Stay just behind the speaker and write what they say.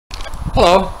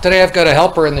Hello, today I've got a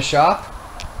helper in the shop.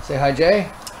 Say hi,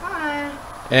 Jay. Hi.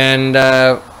 And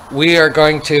we are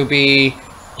going to be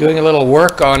doing a little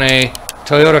work on a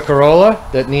Toyota Corolla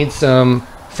that needs some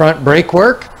front brake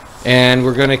work. And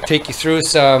we're going to take you through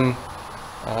some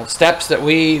steps that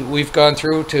we've gone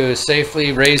through to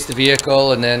safely raise the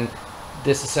vehicle and then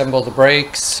disassemble the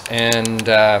brakes and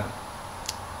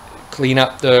clean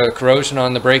up the corrosion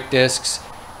on the brake discs,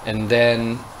 and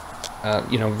then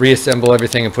reassemble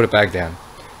everything and put it back down.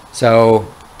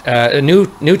 So a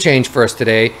new change for us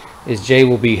today is Jay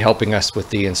will be helping us with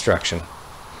the instruction.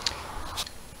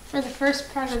 For the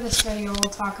first part of this video, we'll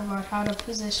talk about how to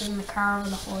position the car over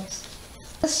the hoist.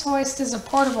 This hoist is a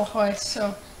portable hoist,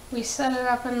 so we set it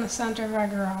up in the center of our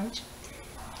garage.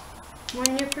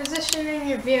 When you're positioning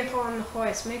your vehicle on the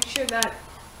hoist, make sure that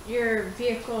your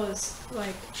vehicle is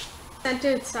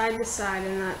centered side to side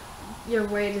and that your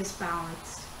weight is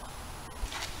balanced.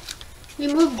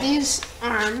 We move these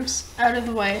arms out of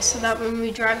the way so that when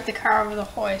we drive the car over the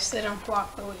hoist, they don't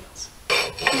block the wheels.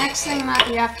 Next thing that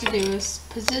we have to do is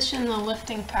position the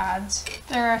lifting pads.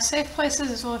 There are safe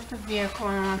places to lift the vehicle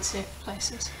and unsafe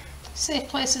places. Safe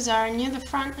places are near the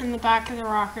front and the back of the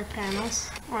rocker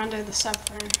panels or under the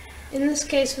subframe. In this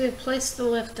case, we've placed the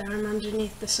lift arm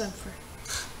underneath the subframe.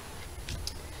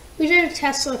 We did a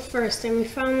test lift first, and we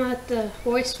found that the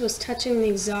hoist was touching the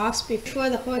exhaust before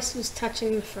the hoist was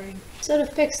touching the frame. So to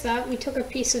fix that, we took a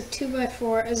piece of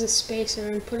 2x4 as a spacer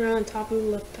and put it on top of the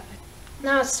lift pad.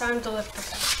 Now it's time to lift the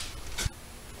car.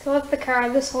 To lift the car,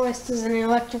 this hoist is an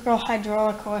electrical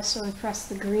hydraulic hoist, so we press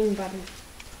the green button.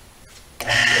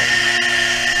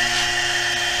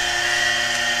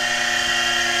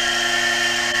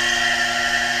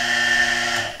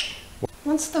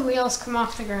 Once the wheels come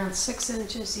off the ground 6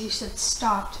 inches, you should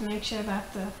stop to make sure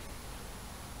that the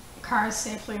car is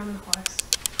safely on the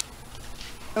hoist.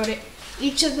 Go to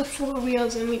each of the 4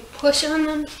 wheels and we push on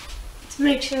them to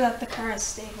make sure that the car is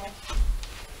stable.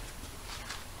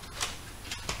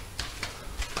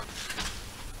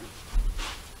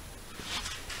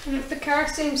 And if the car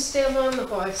seems stable on the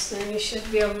hoist, then you should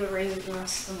be able to raise it the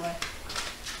rest of the way.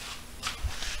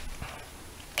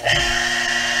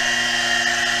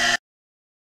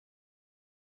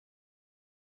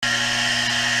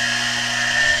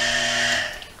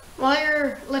 While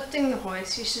you're lifting the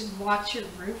hoist, you should watch your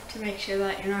roof to make sure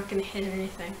that you're not going to hit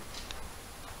anything.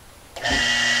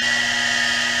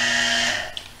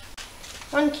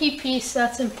 One key piece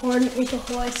that's important with the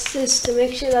hoist is to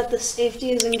make sure that the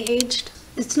safety is engaged.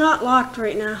 It's not locked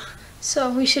right now, so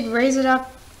we should raise it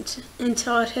up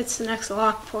until it hits the next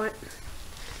lock point.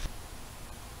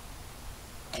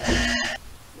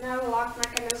 Now the lock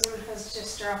mechanism has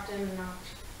just dropped in a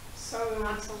notch. So we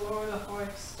want to lower the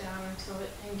hoist down until it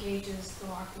engages the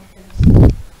lock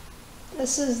mechanism.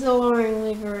 This is the lowering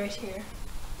lever right here.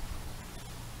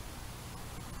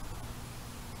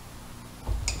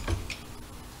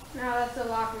 Now that the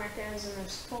lock mechanism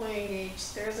is fully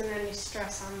engaged, there isn't any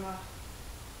stress on the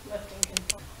lifting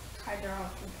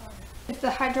hydraulic component. If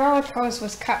the hydraulic hose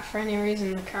was cut for any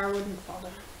reason, the car wouldn't fall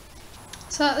down.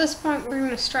 So at this point we're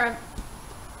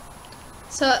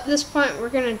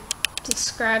going to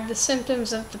describe the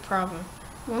symptoms of the problem.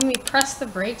 When we press the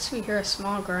brakes, we hear a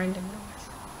small grinding noise.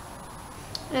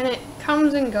 And it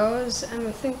comes and goes, and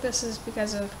we think this is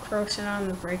because of corrosion on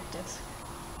the brake disc.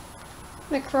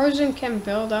 The corrosion can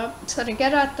build up, so to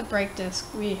get at the brake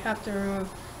disc, we have to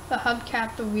remove the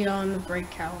hubcap, the wheel, and the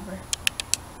brake caliper.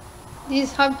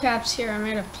 These hubcaps here are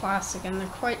made of plastic, and they're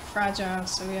quite fragile,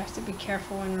 so we have to be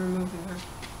careful when removing them.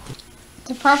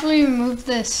 To properly remove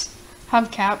this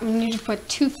hubcap, we need to put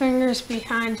 2 fingers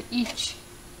behind each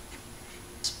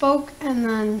spoke and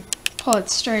then pull it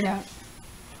straight out.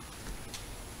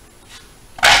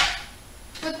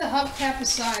 Put the hubcap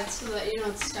aside so that you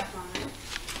don't step on it.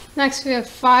 Next we have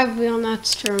 5 wheel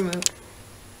nuts to remove.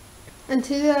 And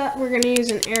to that we're going to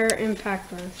use an air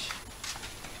impact wrench.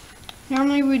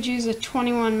 Normally we'd use a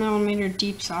 21mm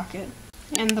deep socket,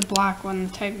 and the black one,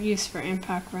 the type used for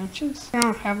impact wrenches. I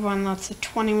don't have one that's a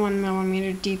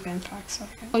 21mm deep impact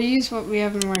socket. We'll use what we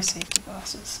have and wear safety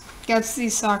glasses. Guess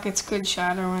these sockets could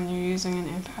shatter when you're using an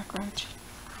impact wrench.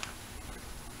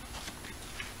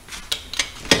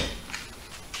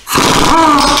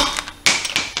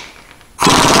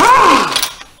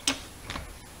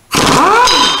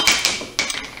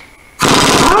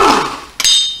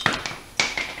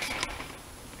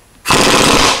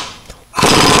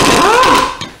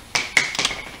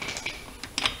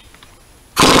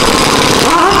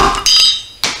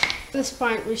 At this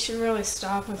point, we should really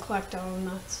stop and collect all the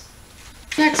nuts.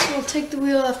 Next, we'll take the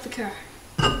wheel off the car.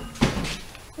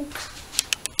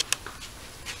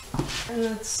 And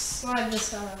then slide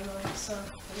this out of the way so I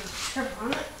don't trip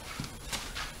on it.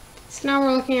 So now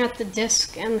we're looking at the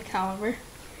disc and the caliper.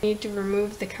 We need to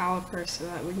remove the caliper so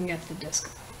that we can get the disc.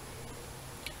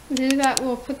 To do that,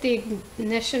 we'll put the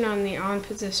ignition on the on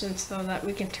position so that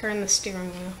we can turn the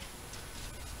steering wheel.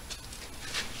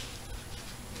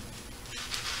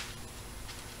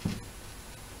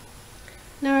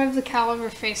 Now I have the caliper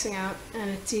facing out and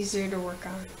it's easier to work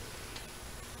on.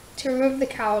 To remove the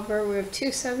caliper, we have two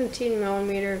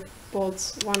 17mm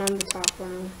bolts, one on the top,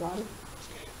 one on the bottom.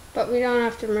 But we don't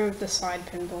have to remove the slide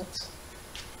pin bolts.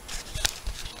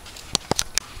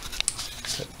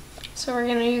 So we're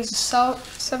going to use a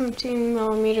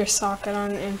 17mm socket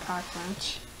on an impact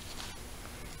wrench.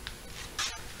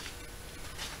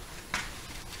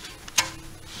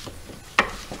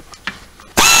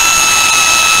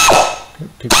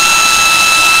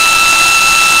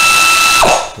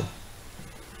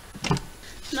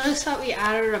 Notice that we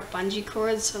added a bungee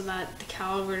cord so that the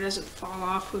caliper doesn't fall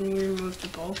off when we remove the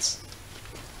bolts.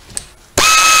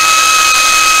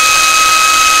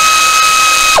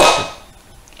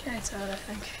 Okay, it's out, I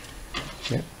think.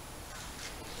 Yeah.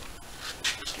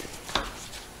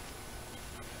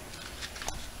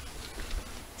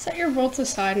 Set your bolts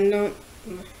aside and don't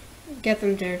get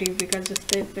them dirty, because if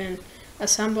they've been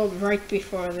assembled right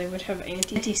before, they would have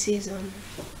anti-seize on them.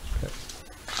 Okay.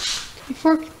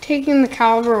 Before taking the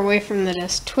caliper away from the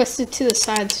disc, twist it to the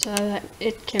side so that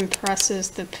it compresses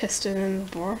the piston in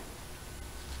the bore.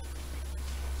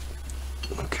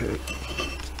 Okay.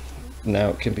 Now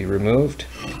it can be removed.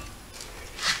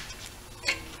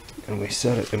 And we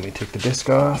set it and we take the disc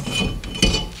off.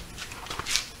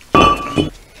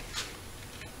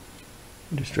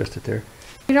 Just rest it there.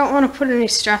 We don't want to put any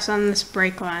stress on this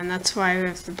brake line, that's why we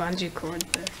have the bungee cord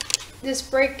there. This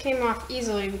brake came off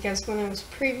easily because when it was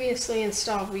previously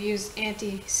installed, we used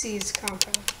anti-seize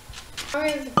compound. Now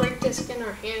we have the brake disc in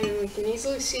our hand and we can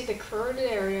easily see the corroded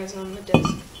areas on the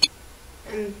disc.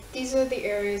 And these are the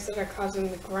areas that are causing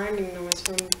the grinding noise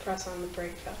when we press on the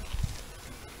brake pedal.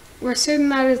 We're certain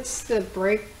that it's the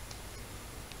brake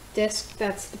disc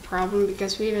that's the problem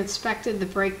because we've inspected the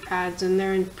brake pads and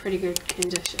they're in pretty good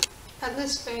condition. At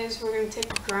this phase, we're going to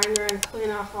take a grinder and clean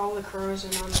off all the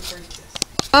corrosion on the brake disc.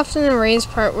 Often a raised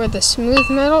part where the smooth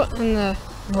metal and the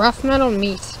rough metal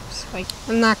meet,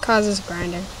 and that causes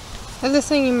grinding. The other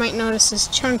thing you might notice is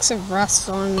chunks of rust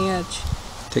along the edge.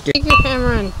 Take your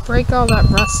hammer and break all that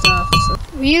rust off.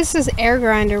 So we use this air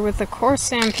grinder with a coarse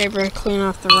sandpaper to clean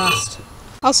off the rust.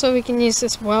 Also, we can use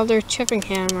this welder chipping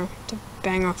hammer to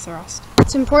bang off the rust.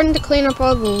 It's important to clean up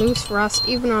all the loose rust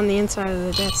even on the inside of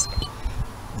the disc.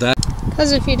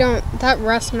 Because if you don't, that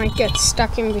rust might get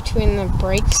stuck in between the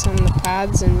brakes and the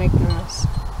pads and make noise.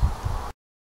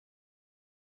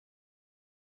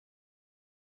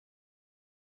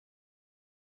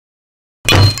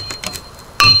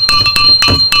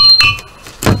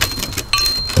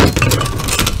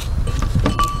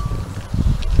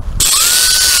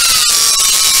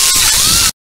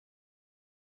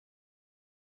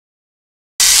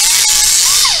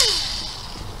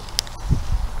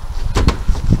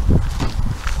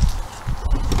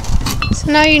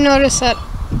 So now you notice that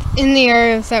in the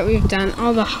areas that we've done,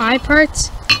 all the high parts,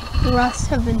 the rust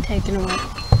have been taken away.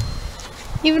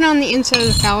 Even on the inside of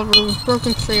the caliper, we've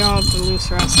broken free all of the loose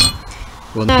rust.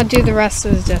 We'll now do the rest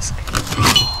of the disc.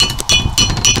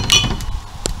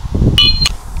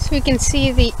 So we can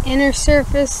see the inner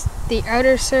surface, the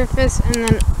outer surface, and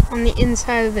then on the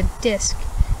inside of the disc,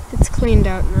 it's cleaned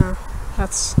out now.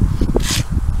 That's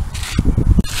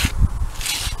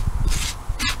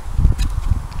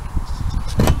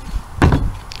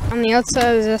on the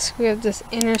outside of the disc, we have this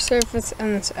inner surface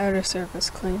and this outer surface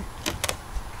clean.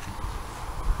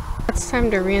 It's time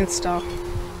to reinstall.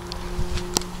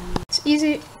 It's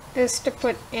easiest to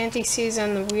put anti-seize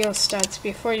on the wheel studs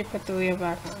before you put the wheel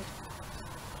back on.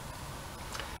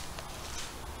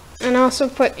 And also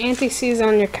put anti-seize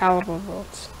on your caliper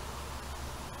bolts.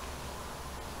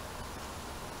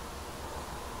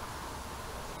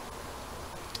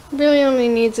 Really only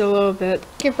needs a little bit.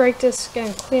 Take your brake disc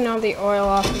and clean all the oil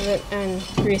off of it and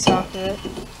grease off of it.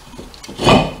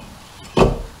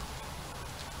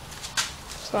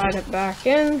 Slide it back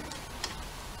in.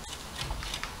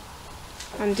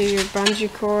 Undo your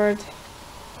bungee cord.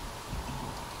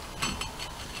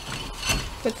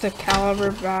 Put the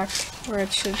caliper back where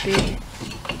it should be.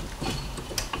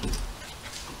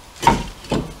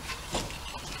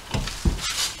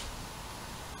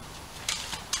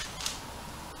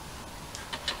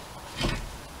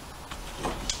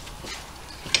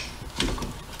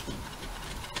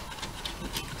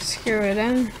 Screw it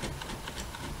in.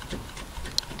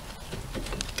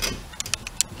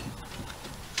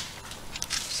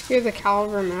 Here are the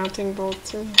caliper mounting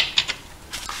bolts in.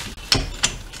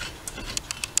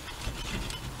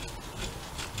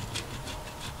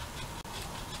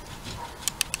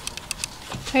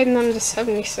 Tighten them to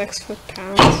 76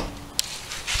 foot-pounds.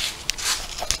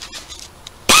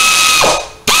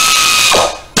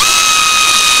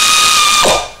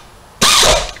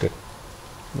 Good.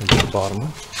 We'll do the bottom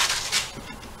one.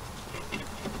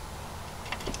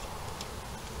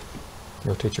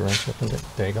 Rotate your wrench up and down.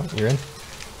 There you go. You're in.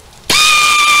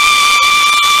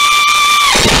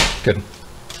 Good.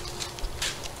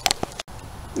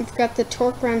 We've got the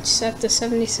torque wrench set to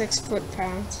 76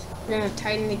 foot-pounds. We're going to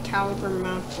tighten the caliper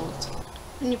mount bolt.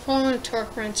 When you pull on a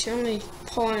torque wrench, you only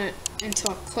pull on it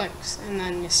until it clicks, and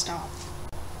then you stop.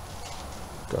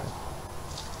 Go ahead.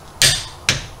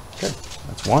 Good.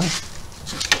 That's one.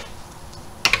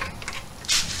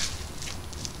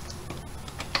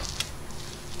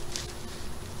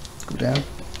 Go down.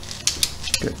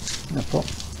 Good. Now pull.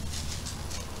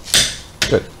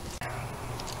 Good.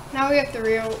 Now we have the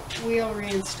wheel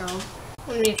reinstalled.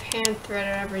 And we've hand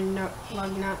threaded every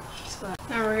lug nut. So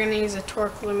now we're going to use a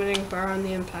torque limiting bar on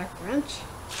the impact wrench.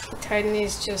 Tighten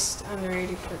these just under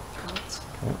 80 foot-pounds.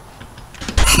 Okay.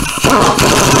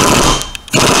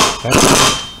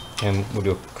 Okay. And we'll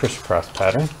do a crisscross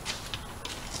pattern.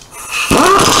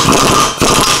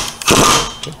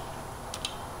 Okay.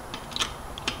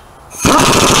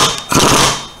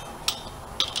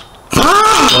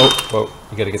 Whoa,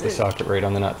 you got to get the socket right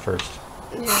on the nut first.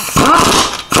 Yeah.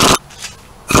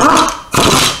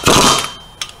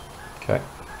 Okay,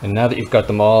 and now that you've got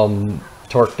them all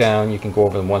torqued down, you can go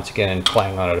over them once again and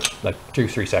clang on it like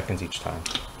 2-3 seconds each time.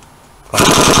 Clang.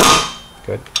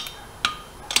 Good.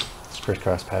 It's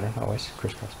crisscross pattern, always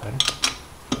crisscross pattern.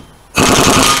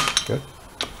 Good.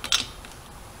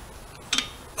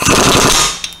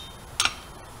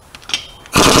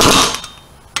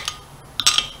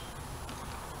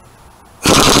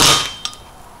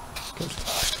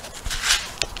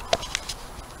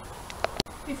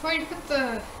 Before you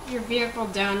put your vehicle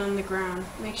down on the ground,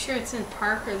 make sure it's in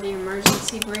park or the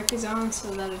emergency brake is on so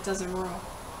that it doesn't roll.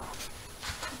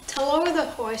 To lower the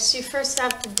hoist, you first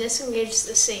have to disengage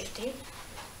the safety.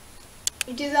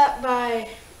 You do that by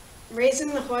raising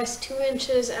the hoist 2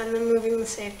 inches and then moving the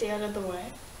safety out of the way.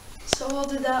 So we'll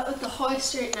do that with the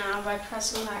hoist right now by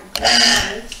pressing that green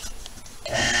button.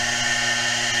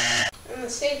 And the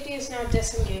safety is now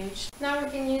disengaged. Now we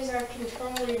can use our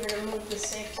control lever to move the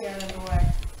safety out of the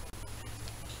way.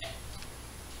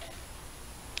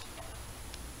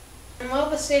 And while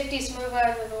the safeties move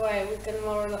out of the way, we can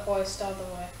lower the hoist all the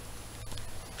way.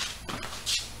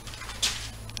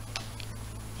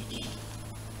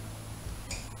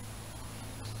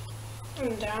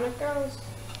 And down it goes.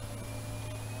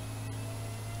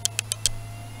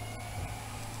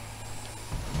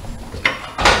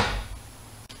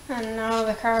 And now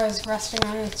the car is resting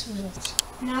on its wheels.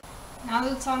 Now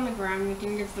that it's on the ground, we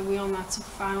can give the wheel nuts a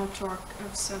final torque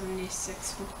of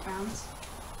 76 foot-pounds.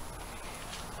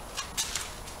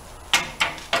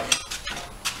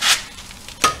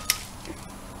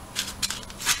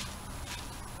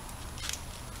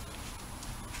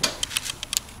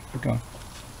 Keep going.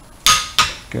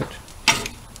 Good.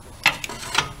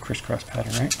 Crisscross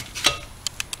pattern, right?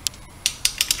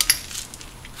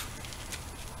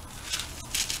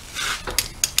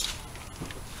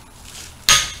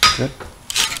 Good.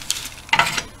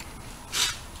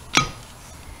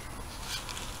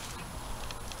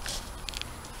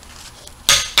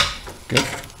 Good.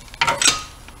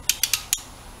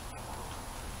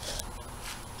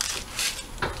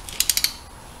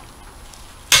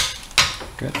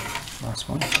 Good. Last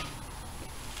one.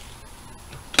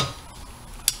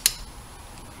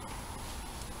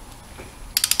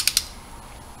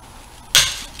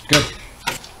 Good.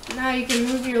 Now you can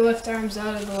move your lift arms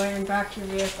out of the way and back your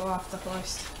vehicle off the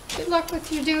hoist. Good luck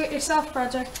with your do-it-yourself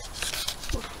project.